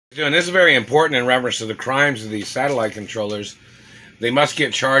And this is very important in reference to the crimes of these satellite controllers. They must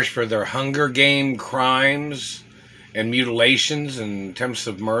get charged for their Hunger Game crimes and mutilations and attempts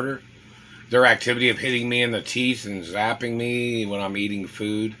of murder. Their activity of hitting me in the teeth and zapping me when I'm eating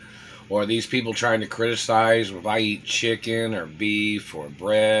food. Or these people trying to criticize if I eat chicken or beef or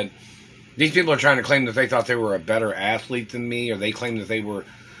bread. These people are trying to claim that they thought they were a better athlete than me, or they claimed that they were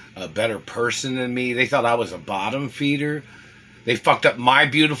a better person than me. They thought I was a bottom feeder. They fucked up my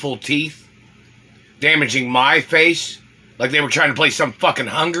beautiful teeth, damaging my face, like they were trying to play some fucking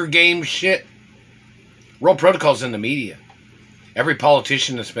Hunger Games shit. World Protocol's in the media. Every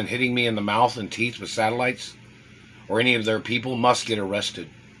politician that's been hitting me in the mouth and teeth with satellites, or any of their people, must get arrested.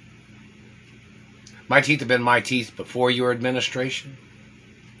 My teeth have been my teeth before your administration.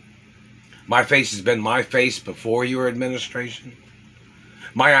 My face has been my face before your administration.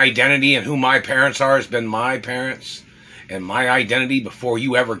 My identity and who my parents are has been my parents and my identity before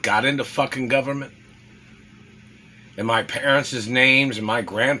you ever got into fucking government. And my parents' names and my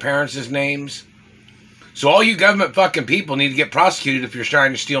grandparents' names. So all you government fucking people need to get prosecuted if you're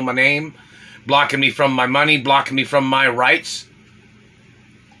trying to steal my name, blocking me from my money, blocking me from my rights.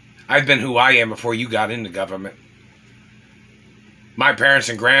 I've been who I am before you got into government. My parents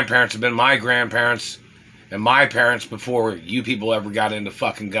and grandparents have been my grandparents and my parents before you people ever got into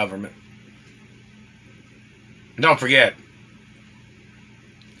fucking government. And don't forget,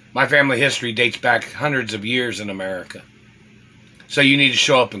 my family history dates back hundreds of years in America. So you need to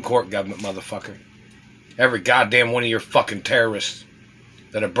show up in court, government motherfucker. Every goddamn one of your fucking terrorists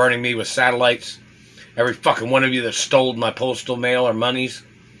that are burning me with satellites. Every fucking one of you that stole my postal mail or monies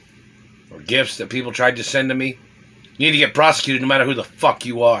or gifts that people tried to send to me. You need to get prosecuted no matter who the fuck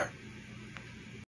you are.